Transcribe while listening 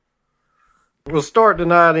We'll start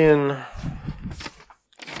tonight in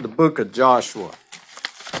the book of Joshua.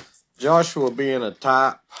 Joshua being a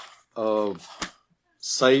type of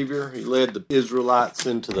Savior. He led the Israelites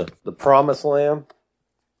into the promised land.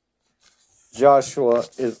 Joshua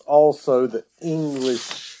is also the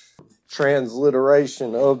English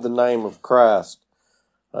transliteration of the name of Christ.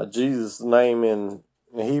 Jesus' name in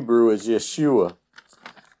Hebrew is Yeshua,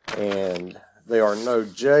 and there are no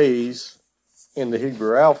J's in the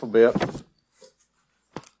Hebrew alphabet.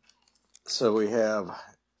 So we have,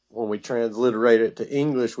 when we transliterate it to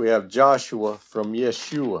English, we have Joshua from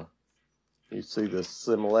Yeshua. You see the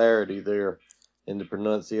similarity there in the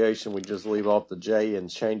pronunciation. We just leave off the J and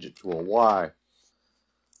change it to a Y.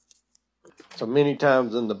 So many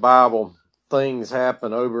times in the Bible, things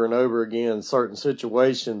happen over and over again, certain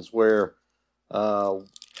situations where a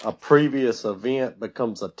previous event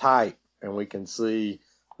becomes a type, and we can see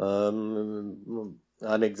an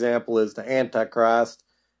example is the Antichrist.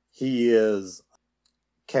 He is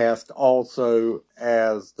cast also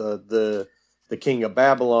as the king of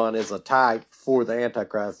Babylon as a type for the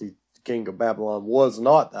Antichrist. The king of Babylon was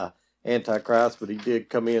not the Antichrist, but he did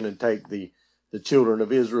come in and take the children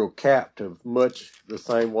of Israel captive, much the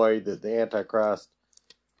same way that the Antichrist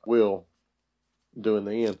will do in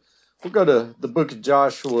the end. We'll go to the book of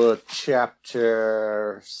Joshua,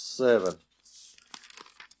 chapter 7.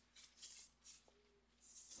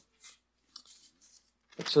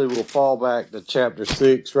 Actually, we'll fall back to chapter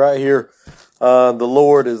 6 right here. The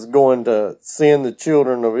Lord is going to send the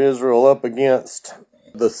children of Israel up against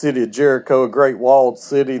the city of Jericho, a great walled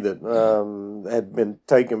city that had been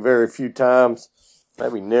taken very few times,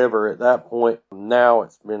 maybe never at that point. Now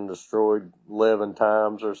it's been destroyed 11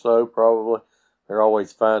 times or so, probably. They're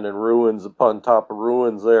always finding ruins upon top of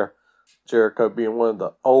ruins there. Jericho being one of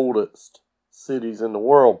the oldest cities in the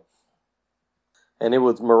world. And it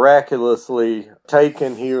was miraculously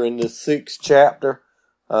taken here in this 6th chapter.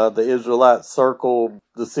 The Israelites circled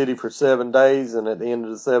the city for 7 days, and at the end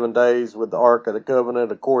of the 7 days with the Ark of the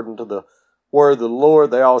Covenant, according to the word of the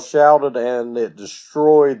Lord, they all shouted, and it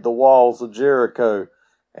destroyed the walls of Jericho.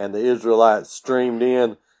 And the Israelites streamed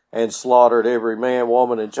in and slaughtered every man,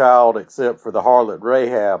 woman, and child except for the harlot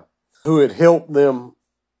Rahab, who had helped them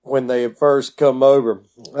when they had first come over.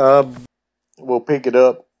 We'll pick it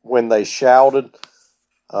up when they shouted.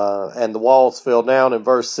 And the walls fell down in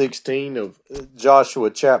verse 16 of Joshua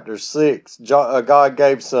chapter 6. God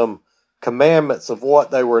gave some commandments of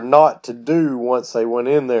what they were not to do once they went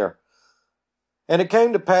in there. And it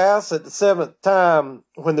came to pass at the 7th time,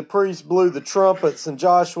 when the priests blew the trumpets, and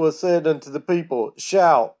Joshua said unto the people,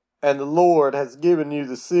 Shout, and the Lord has given you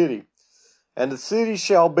the city. And the city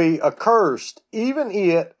shall be accursed, even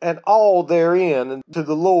it and all therein, and to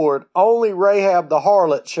the Lord only Rahab the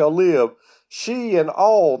harlot shall live, she and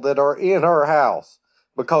all that are in her house,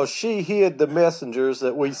 because she hid the messengers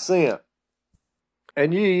that we sent.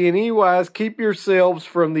 And ye in any wise keep yourselves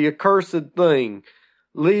from the accursed thing,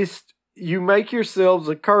 lest you make yourselves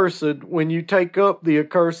accursed when you take up the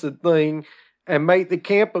accursed thing, and make the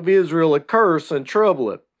camp of Israel a curse and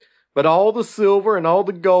trouble it. But all the silver and all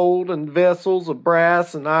the gold and vessels of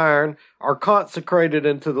brass and iron are consecrated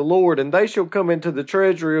unto the Lord, and they shall come into the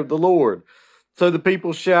treasury of the Lord. So the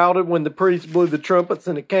people shouted when the priests blew the trumpets,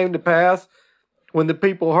 and it came to pass, when the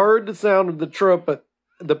people heard the sound of the trumpet,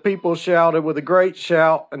 the people shouted with a great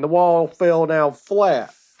shout, and the wall fell down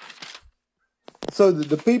flat. So that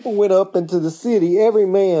the people went up into the city, every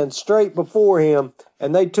man straight before him,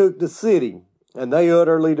 and they took the city. And they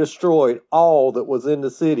utterly destroyed all that was in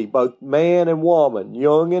the city, both man and woman,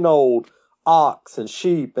 young and old, ox and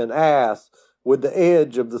sheep and ass, with the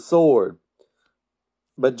edge of the sword.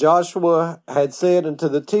 But Joshua had said unto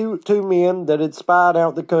the two men that had spied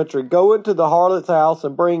out the country, Go into the harlot's house,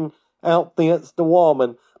 and bring out thence the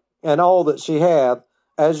woman, and all that she hath,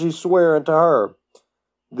 as ye swear unto her.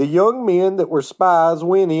 The young men that were spies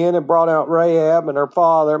went in and brought out Rahab and her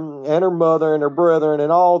father and her mother and her brethren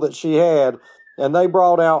and all that she had. And they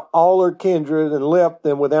brought out all her kindred and left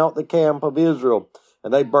them without the camp of Israel.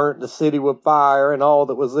 And they burnt the city with fire and all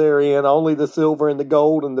that was therein, only the silver and the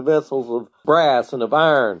gold and the vessels of brass and of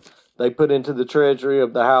iron they put into the treasury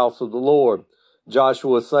of the house of the Lord.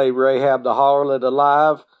 Joshua saved Rahab the harlot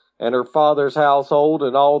alive, and her father's household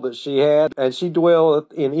and all that she had, and she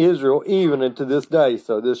dwelleth in Israel even unto this day.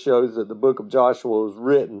 So this shows that the book of Joshua was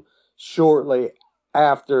written shortly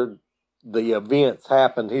after the events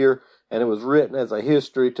happened here, and it was written as a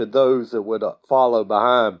history to those that would follow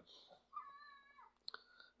behind.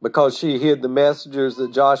 Because she hid the messengers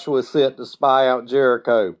that Joshua sent to spy out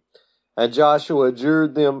Jericho. And Joshua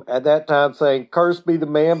adjured them at that time, saying, Cursed be the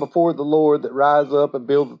man before the Lord that rise up and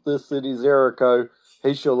buildeth this city Jericho.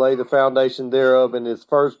 He shall lay the foundation thereof, and his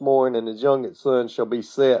firstborn and his youngest son shall be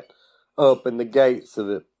set up in the gates of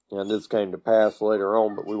it. And this came to pass later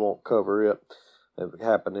on, but we won't cover it. It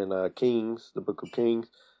happened in Kings, the book of Kings.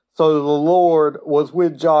 So the Lord was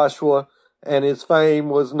with Joshua, and his fame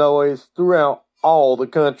was noised throughout all the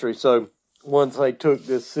country. So once they took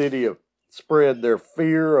this city, it spread their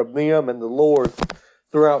fear of them and the Lord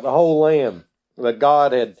throughout the whole land. That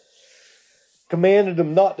God had commanded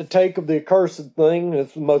them not to take of the accursed thing.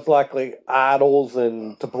 It's most likely idols,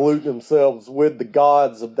 and to pollute themselves with the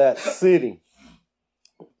gods of that city.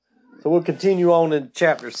 So we'll continue on in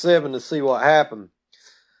chapter 7 to see what happened.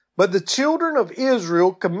 But the children of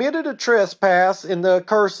Israel committed a trespass in the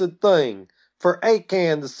accursed thing. For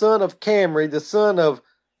Achan, the son of Camri, the son of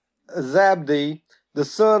Zabdi, the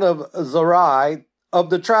son of Zerai, of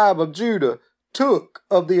the tribe of Judah, took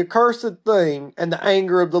of the accursed thing, and the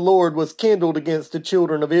anger of the Lord was kindled against the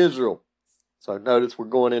children of Israel. So notice we're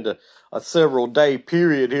going into a several day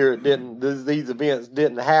period here. These events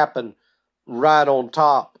didn't happen right on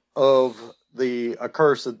top of the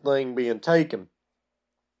accursed thing being taken.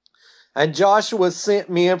 And Joshua sent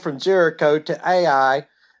men from Jericho to Ai,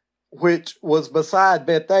 which was beside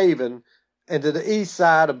Bethaven, and to the east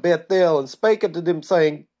side of Bethel, and spake unto them,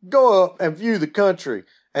 saying, Go up and view the country.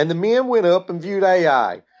 And the men went up and viewed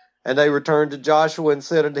Ai. And they returned to Joshua and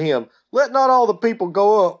said unto him, Let not all the people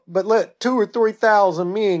go up, but let 2,000 or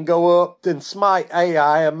 3,000 men go up and smite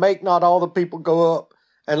Ai, and make not all the people go up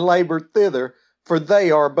and labor thither, for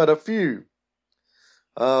they are but a few.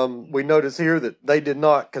 We notice here that they did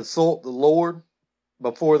not consult the Lord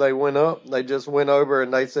before they went up. They just went over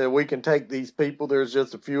and they said, we can take these people. There's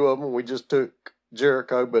just a few of them. We just took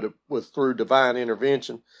Jericho, but it was through divine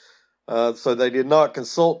intervention. So they did not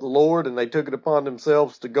consult the Lord, and they took it upon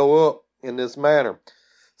themselves to go up in this manner.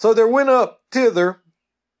 So there went up thither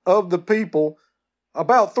of the people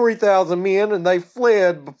about 3,000 men, and they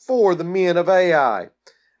fled before the men of Ai.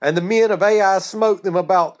 And the men of Ai smote them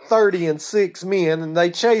about 36 men, and they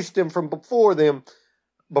chased them from before them,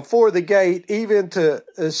 before the gate, even to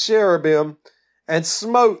Cherubim, and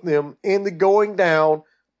smote them in the going down,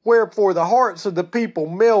 wherefore the hearts of the people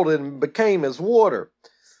melted and became as water.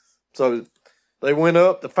 So they went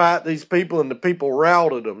up to fight these people, and the people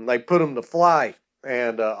routed them. They put them to flight,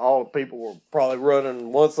 and all the people were probably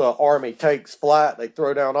running. Once the army takes flight, they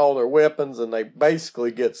throw down all their weapons, and they basically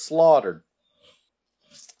get slaughtered.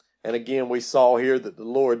 And again, we saw here that the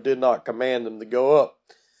Lord did not command them to go up.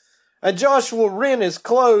 And Joshua rent his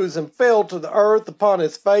clothes and fell to the earth upon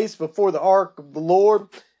his face before the ark of the Lord,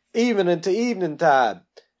 even unto eventide,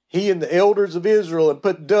 he and the elders of Israel, and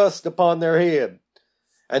put dust upon their head.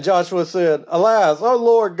 And Joshua said, Alas, O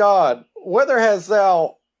Lord God, whether hast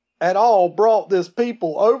thou at all brought this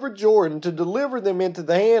people over Jordan to deliver them into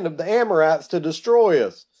the hand of the Amorites to destroy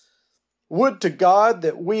us? Would to God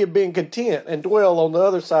that we had been content and dwell on the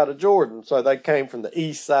other side of Jordan. So they came from the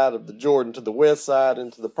east side of the Jordan to the west side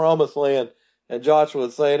into the promised land. And Joshua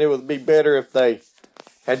was saying it would be better if they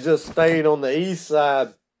had just stayed on the east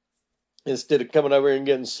side instead of coming over here and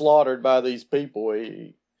getting slaughtered by these people.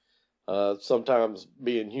 Sometimes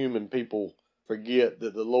being human, people forget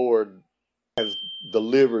that the Lord has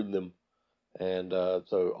delivered them. And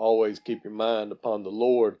so always keep your mind upon the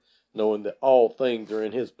Lord, knowing that all things are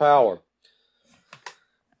in his power.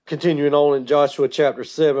 Continuing on in Joshua chapter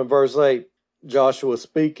 7, verse 8, Joshua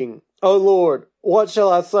speaking, O Lord, what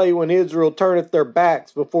shall I say when Israel turneth their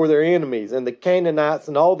backs before their enemies, and the Canaanites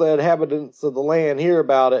and all the inhabitants of the land hear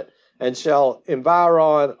about it, and shall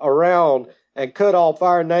environ around and cut off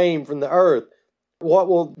our name from the earth? What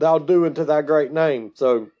wilt thou do unto thy great name?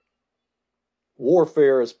 So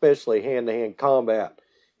warfare, especially hand-to-hand combat,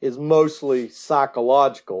 is mostly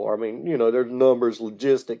psychological. I mean, there's numbers,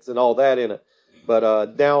 logistics, and all that in it.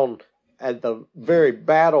 But down at the very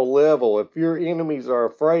battle level, if your enemies are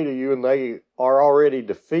afraid of you and they are already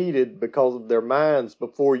defeated because of their minds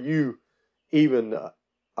before you even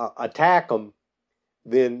attack them,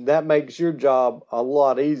 then that makes your job a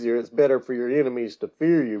lot easier. It's better for your enemies to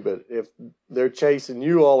fear you. But if they're chasing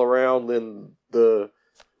you all around, then the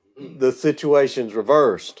situation's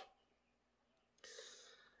reversed.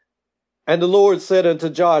 And the Lord said unto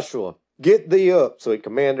Joshua, Get thee up. So he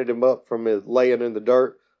commanded him up from his laying in the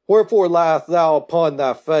dirt. Wherefore liest thou upon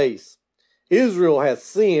thy face? Israel hath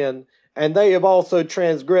sinned, and they have also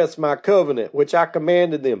transgressed my covenant, which I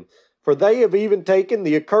commanded them. For they have even taken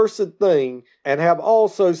the accursed thing, and have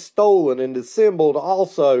also stolen and dissembled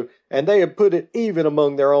also, and they have put it even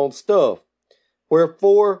among their own stuff.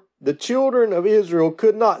 Wherefore the children of Israel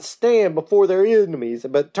could not stand before their enemies,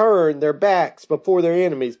 but turned their backs before their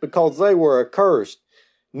enemies, because they were accursed.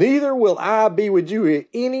 Neither will I be with you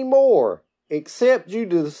any more, except you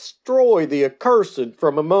destroy the accursed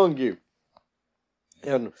from among you.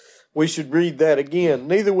 And we should read that again.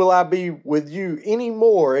 Neither will I be with you any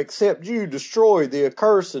more, except you destroy the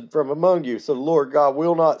accursed from among you. So the Lord God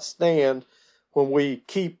will not stand when we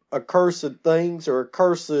keep accursed things or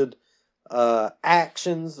accursed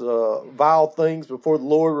actions, vile things before the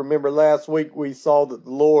Lord. Remember last week we saw that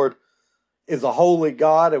the Lord is a holy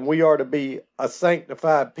God, and we are to be a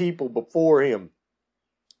sanctified people before Him.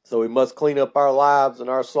 So we must clean up our lives and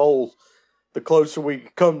our souls. The closer we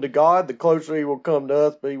come to God, the closer He will come to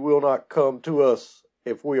us, but He will not come to us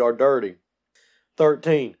if we are dirty.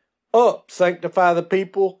 13. Up, sanctify the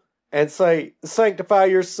people, and say, sanctify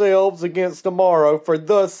yourselves against tomorrow, for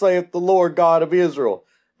thus saith the Lord God of Israel,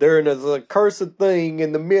 there is an accursed thing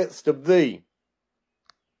in the midst of thee.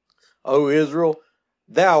 O Israel,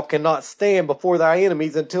 thou cannot stand before thy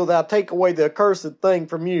enemies until thou take away the accursed thing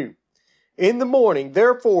from you. In the morning,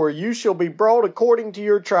 therefore, you shall be brought according to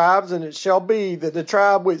your tribes, and it shall be that the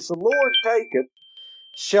tribe which the Lord taketh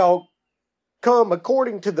shall come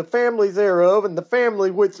according to the families thereof, and the family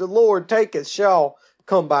which the Lord taketh shall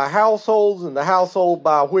come by households, and the household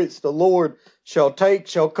by which the Lord shall take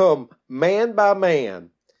shall come man by man.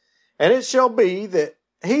 And it shall be that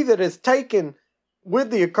he that is taken with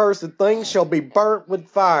the accursed thing shall be burnt with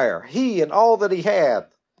fire, he and all that he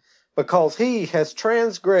hath, because he has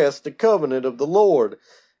transgressed the covenant of the Lord,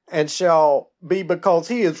 and shall be because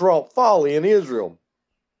he has wrought folly in Israel.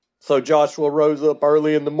 So Joshua rose up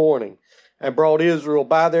early in the morning, and brought Israel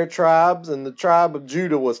by their tribes, and the tribe of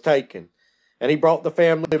Judah was taken. And he brought the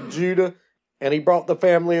family of Judah, and he brought the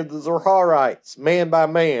family of the Zorharites, man by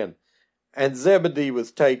man, and Zebedee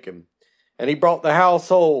was taken. And he brought the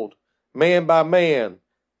household, man by man,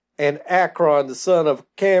 and Akron, the son of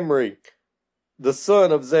Camri, the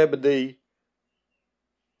son of Zebedee,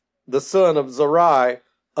 the son of Zerai,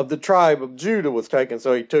 of the tribe of Judah was taken.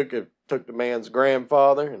 So he took the man's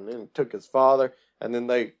grandfather, and then took his father, and then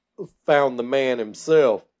they found the man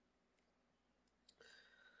himself.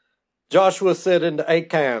 Joshua said unto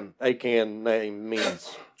Achan, Achan name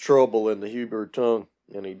means trouble in the Hebrew tongue,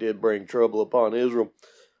 and he did bring trouble upon Israel.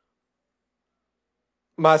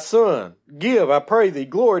 My son, give, I pray thee,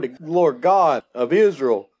 glory to the Lord God of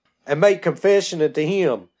Israel, and make confession unto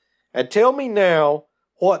him, and tell me now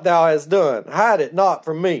what thou hast done. Hide it not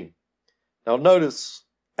from me. Now notice,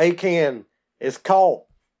 Achan is caught.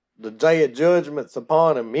 The day of judgment's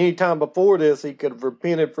upon him. Any time before this, he could have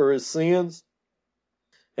repented for his sins,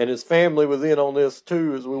 and his family was in on this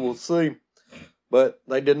too, as we will see. But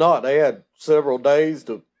they did not. They had several days.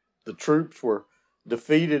 The troops were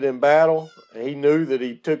defeated in battle. He knew that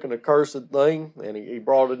he took an accursed thing, and he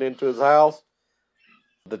brought it into his house.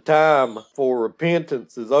 The time for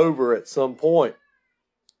repentance is over at some point,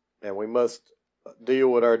 and we must deal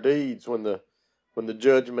with our deeds when the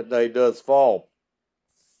judgment day does fall.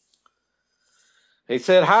 He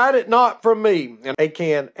said, hide it not from me. And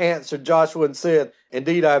Achan answered Joshua and said,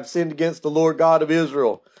 indeed, I have sinned against the Lord God of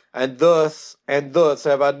Israel, and thus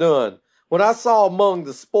have I done. When I saw among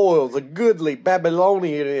the spoils a goodly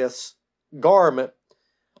Babylonian garment,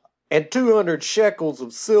 and 200 shekels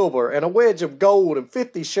of silver, and a wedge of gold, and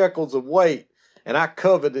 50 shekels of weight, and I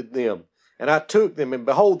coveted them, and I took them, and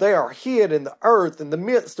behold, they are hid in the earth in the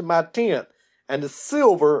midst of my tent, and the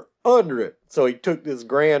silver under it. So he took this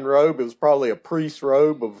grand robe. It was probably a priest's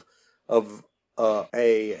robe of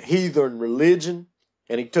a heathen religion,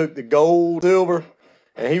 and he took the gold, silver,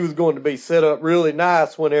 and he was going to be set up really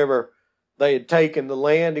nice whenever they had taken the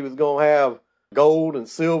land. He was going to have gold and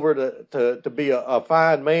silver to be a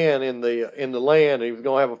fine man in the land. He was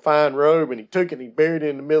going to have a fine robe, and he took it and he buried it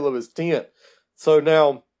in the middle of his tent. So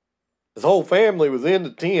now his whole family was in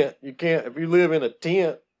the tent. You can't, if you live in a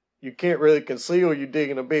tent, you can't really conceal you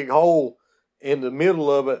digging a big hole in the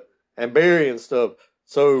middle of it and burying stuff.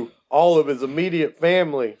 So all of his immediate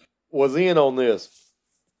family was in on this.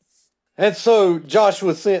 And so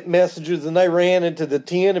Joshua sent messengers, and they ran into the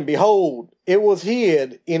tent, and behold, it was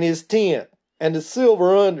hid in his tent, and the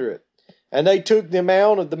silver under it. And they took them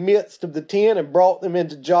out of the midst of the tent, and brought them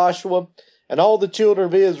into Joshua and all the children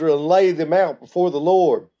of Israel, and laid them out before the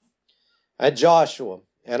Lord. And Joshua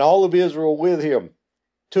and all of Israel with him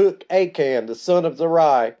took Achan, the son of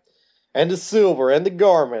Zerai, and the silver, and the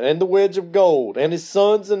garment, and the wedge of gold, and his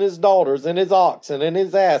sons, and his daughters, and his oxen, and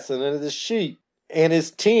his assen, and his sheep, and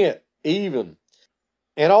his tent even,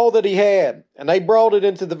 and all that he had, and they brought it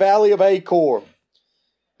into the valley of Achor.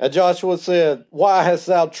 And Joshua said, Why hast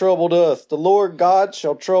thou troubled us? The Lord God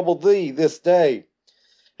shall trouble thee this day.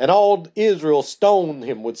 And all Israel stoned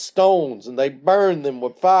him with stones, and they burned them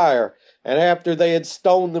with fire. And after they had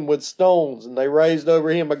stoned them with stones, and they raised over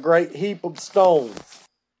him a great heap of stones,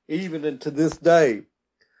 even unto this day.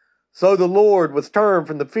 So the Lord was turned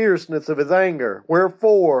from the fierceness of his anger.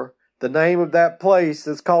 Wherefore the name of that place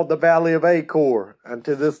is called the Valley of Achor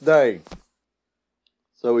unto this day.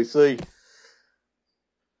 So we see,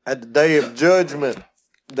 at the day of judgment,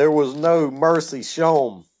 there was no mercy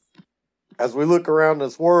shown. As we look around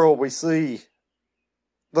this world, we see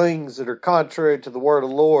things that are contrary to the word of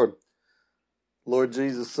the Lord. Lord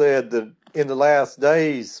Jesus said that in the last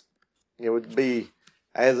days, it would be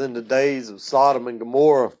as in the days of Sodom and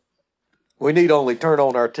Gomorrah. We need only turn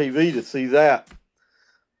on our TV to see that.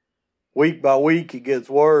 Week by week, it gets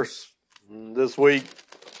worse. And this week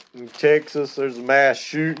in Texas, there's a mass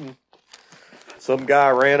shooting. Some guy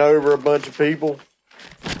ran over a bunch of people.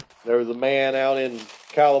 There was a man out in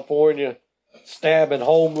California stabbing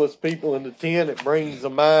homeless people in the tent. It brings to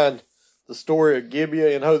mind the story of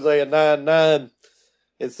Gibeah in Hosea 9:9.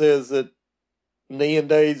 It says that in the end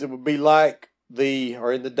days it would be like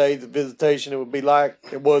in the days of visitation, it would be like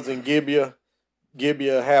it was in Gibeah.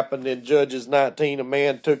 Gibeah happened in Judges 19. A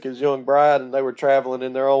man took his young bride, and they were traveling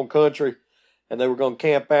in their own country, and they were going to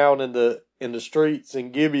camp out in the streets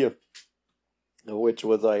in Gibeah, which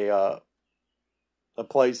was a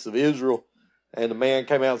place of Israel. And the man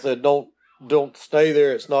came out and said, "Don't stay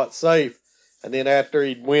there. It's not safe." And then after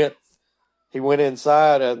he went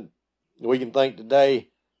inside, and we can think today,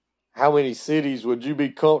 how many cities would you be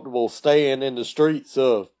comfortable staying in the streets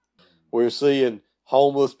of? We're seeing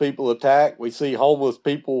homeless people attacked. We see homeless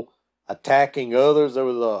people attacking others. There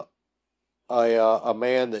was a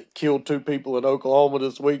man that killed 2 people in Oklahoma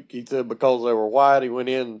this week. He said because they were white, he went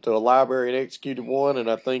into a library and executed one, and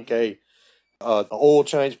I think a oil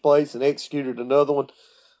change place and executed another one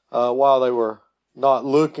while they were not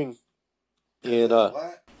looking. And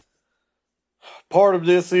part of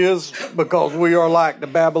this is because we are like the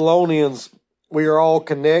Babylonians. We are all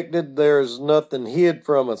connected. There's nothing hid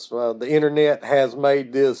from us. The internet has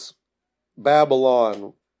made this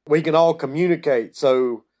Babylon. We can all communicate.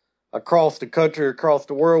 So across the country, across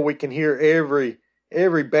the world, we can hear every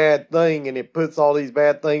bad thing, and it puts all these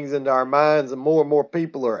bad things into our minds, and more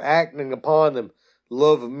people are acting upon them. The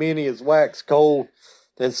love of many is waxed cold.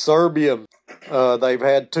 In Serbia, they've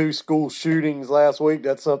had 2 school shootings last week.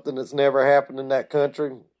 That's something that's never happened in that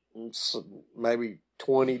country. It's maybe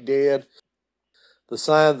 20 dead. The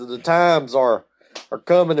signs of the times are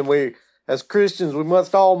coming, and we, as Christians, we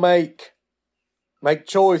must all make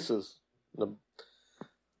choices.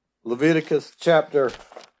 Leviticus chapter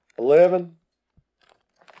 11.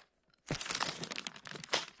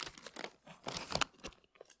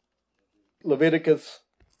 Leviticus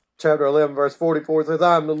chapter 11, verse 44 says,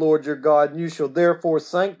 I am the Lord your God, and you shall therefore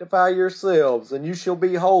sanctify yourselves, and you shall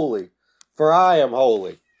be holy, for I am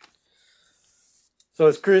holy. So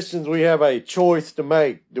as Christians, we have a choice to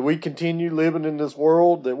make. Do we continue living in this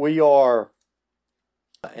world that we are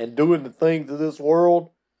and doing the things of this world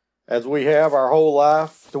as we have our whole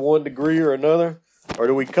life to one degree or another? Or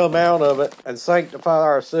do we come out of it and sanctify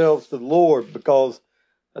ourselves to the Lord? Because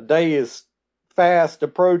a day is fast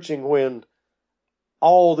approaching when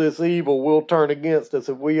all this evil will turn against us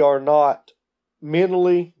if we are not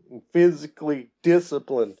mentally and physically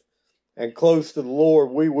disciplined and close to the Lord.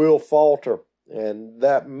 We will falter, and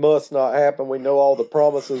that must not happen. We know all the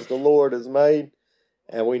promises the Lord has made,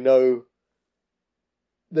 and we know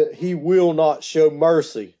that He will not show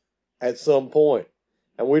mercy at some point.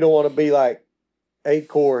 And we don't want to be like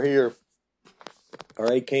Achor here,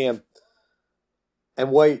 or Achan,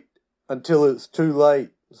 and wait until it's too late.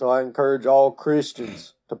 So I encourage all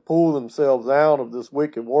Christians to pull themselves out of this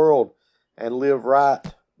wicked world and live right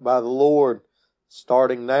by the Lord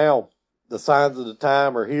starting now. The signs of the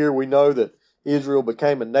time are here. We know that Israel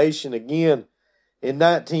became a nation again in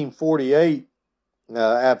 1948,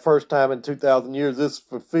 at first time in 2,000 years. This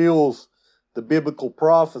fulfills the biblical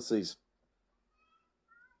prophecies,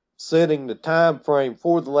 setting the time frame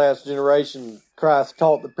for the last generation. Christ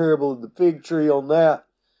taught the parable of the fig tree on that.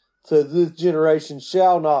 Says this generation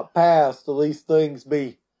shall not pass till these things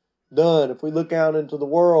be done. If we look out into the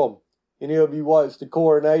world, any of you watched the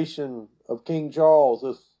coronation of King Charles?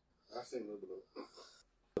 I've seen a little bit of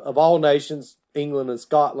it. Of all nations, England and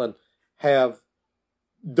Scotland have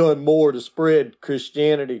done more to spread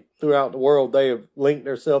Christianity throughout the world. They have linked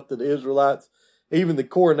themselves to the Israelites. Even the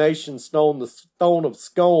coronation stone, the stone of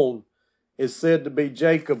Scone, is said to be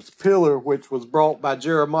Jacob's pillar, which was brought by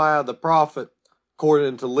Jeremiah the prophet,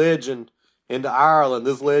 according to legend, into Ireland.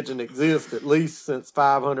 This legend exists at least since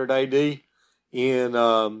 500 AD. In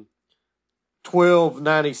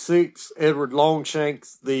 1296, Edward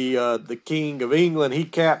Longshanks, the King of England, he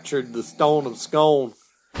captured the Stone of Scone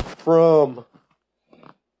from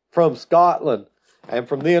Scotland. And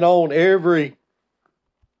from then on, every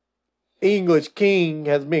English king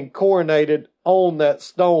has been coronated on that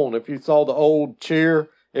stone. If you saw the old chair,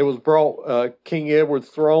 it was brought, King Edward's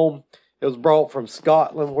throne, it was brought from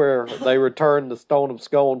Scotland, where they returned the Stone of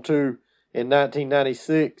Scone to in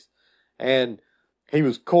 1996. And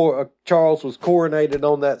Charles was coronated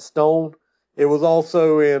on that stone. It was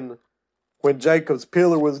also when Jacob's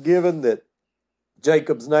pillar was given that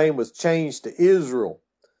Jacob's name was changed to Israel.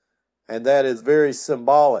 And that is very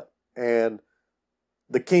symbolic. And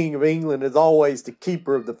the King of England is always the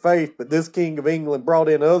keeper of the faith, but this King of England brought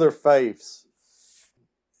in other faiths.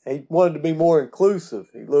 He wanted to be more inclusive.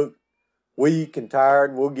 He looked weak and tired,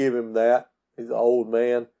 and we'll give him that. He's an old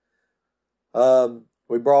man.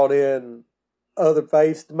 We brought in other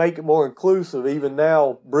faiths to make it more inclusive. Even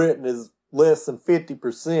now, Britain is less than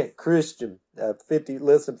 50% Christian.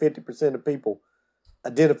 Less than 50% of people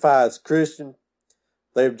identify as Christian.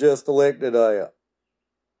 They've just elected a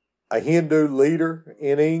Hindu leader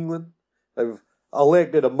in England. They've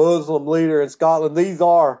elected a Muslim leader in Scotland. These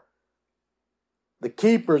are the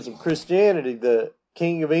keepers of Christianity. The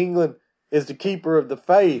King of England is the keeper of the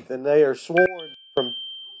faith, and they are sworn from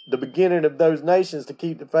the beginning of those nations to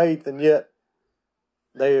keep the faith, and yet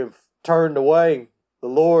they have turned away. The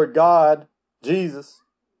Lord God, Jesus,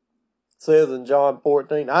 says in John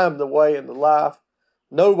 14, I am the way and the life.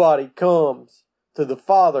 Nobody comes to the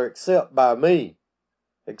Father except by me.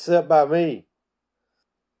 Except by me.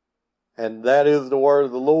 And that is the word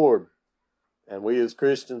of the Lord. And we as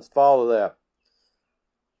Christians follow that.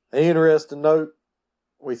 An interesting note,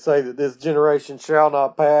 we say that this generation shall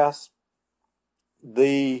not pass.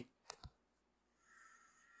 The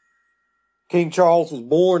King Charles was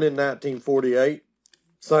born in 1948,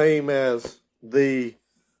 same as the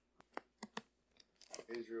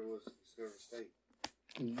Israel was considered a state.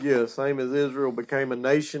 Yeah, same as Israel became a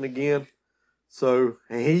nation again. So,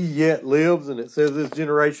 and he yet lives, and it says this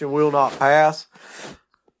generation will not pass.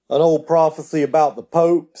 An old prophecy about the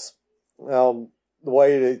popes. The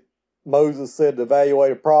way that Moses said to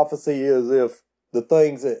evaluate a prophecy is if the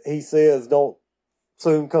things that he says don't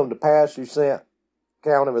soon come to pass, you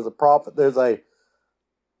count him as a prophet. There's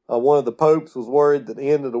one of the popes was worried that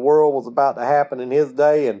the end of the world was about to happen in his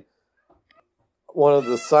day, and one of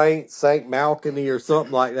the saints, Saint Malchany or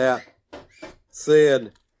something like that,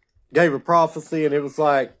 gave a prophecy, and it was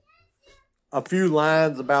like a few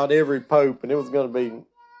lines about every pope, and it was going to be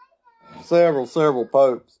several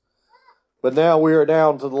popes. But now we are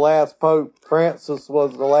down to the last pope. Francis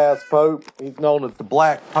was the last pope. He's known as the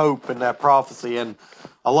Black Pope in that prophecy, and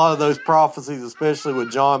a lot of those prophecies, especially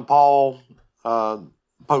with John Paul,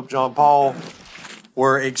 Pope John Paul,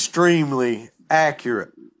 were extremely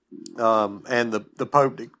accurate. And the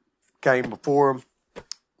Pope that came before him.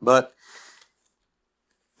 But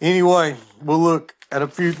anyway, we'll look at a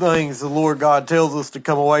few things the Lord God tells us to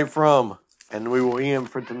come away from, and we will end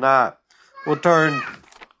for tonight. We'll turn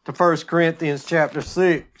to 1 Corinthians chapter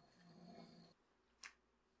 6.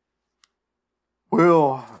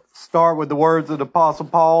 We'll start with the words of the Apostle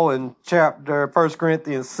Paul in 1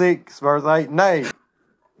 Corinthians 6, verse 8. Nay,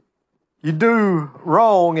 you do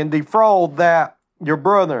wrong and defraud that your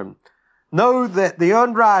brethren. Know that the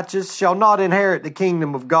unrighteous shall not inherit the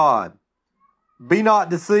kingdom of God. Be not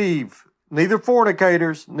deceived, neither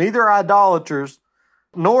fornicators, neither idolaters,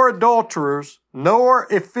 nor adulterers, nor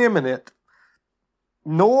effeminate,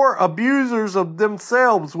 nor abusers of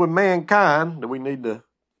themselves with mankind. Do we need to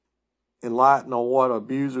enlighten on what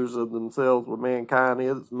abusers of themselves with mankind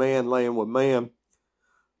is? It's man laying with man.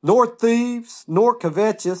 Nor thieves, nor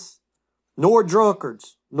covetous, nor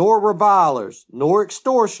drunkards, nor revilers, nor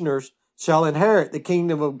extortioners shall inherit the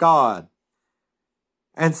kingdom of God.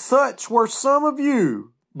 And such were some of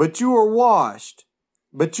you, but you are washed,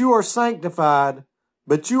 but you are sanctified,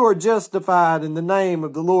 but you are justified in the name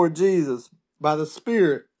of the Lord Jesus by the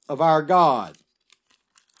Spirit of our God.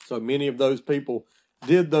 So many of those people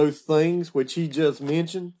did those things which he just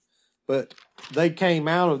mentioned, but they came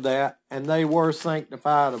out of that and they were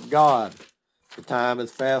sanctified of God. The time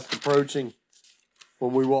is fast approaching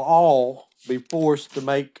when we will all be forced to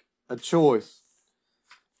make a choice.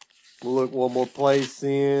 We'll look one more place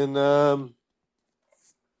in 2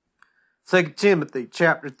 Timothy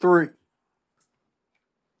chapter 3.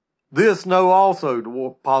 This know also, the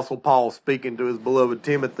Apostle Paul speaking to his beloved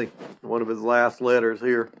Timothy, one of his last letters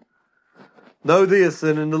here. Know this,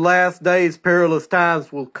 that in the last days perilous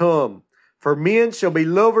times will come. For men shall be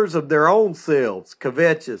lovers of their own selves,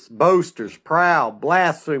 covetous, boasters, proud,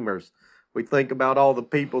 blasphemers. We think about all the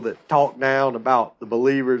people that talk down about the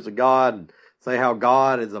believers of God and say how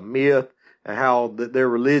God is a myth and how their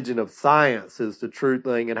religion of science is the true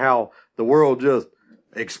thing and how the world just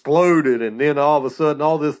exploded and then all of a sudden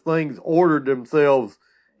all these things ordered themselves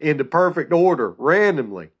into perfect order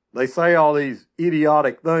randomly. They say all these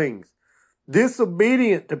idiotic things.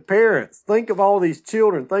 Disobedient to parents. Think of all these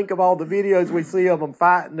children. Think of all the videos we see of them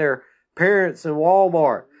fighting their parents in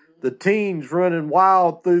Walmart. The teens running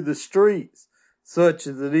wild through the streets, such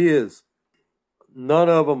as it is. None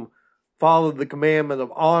of them followed the commandment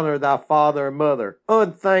of honor thy father and mother.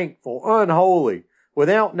 Unthankful, unholy,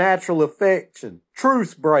 without natural affection,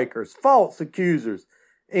 truce breakers, false accusers,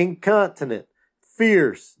 incontinent,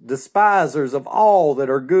 fierce, despisers of all that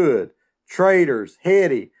are good, traitors,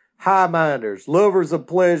 heady, high-minders, lovers of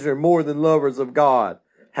pleasure more than lovers of God,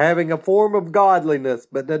 having a form of godliness,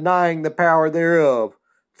 but denying the power thereof.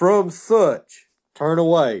 From such, turn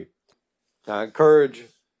away. I encourage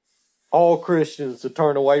all Christians to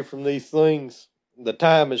turn away from these things. The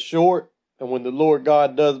time is short, and when the Lord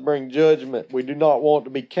God does bring judgment, we do not want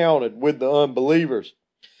to be counted with the unbelievers.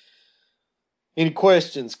 Any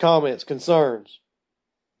questions, comments, concerns?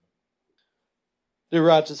 Dear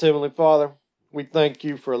righteous Heavenly Father, we thank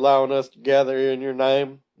you for allowing us to gather here in your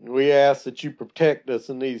name. We ask that you protect us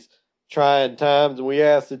in these trying times, and we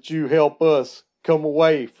ask that you help us come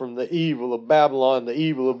away from the evil of Babylon, the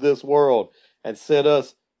evil of this world, and set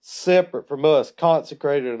us separate from us,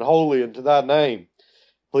 consecrated and holy unto thy name.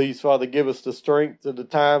 Please, Father, give us the strength of the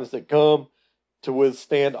times that come to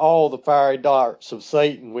withstand all the fiery darts of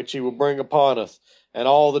Satan, which he will bring upon us, and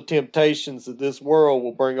all the temptations that this world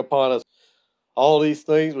will bring upon us. All these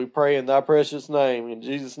things we pray in thy precious name. In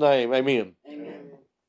Jesus' name, amen. Amen.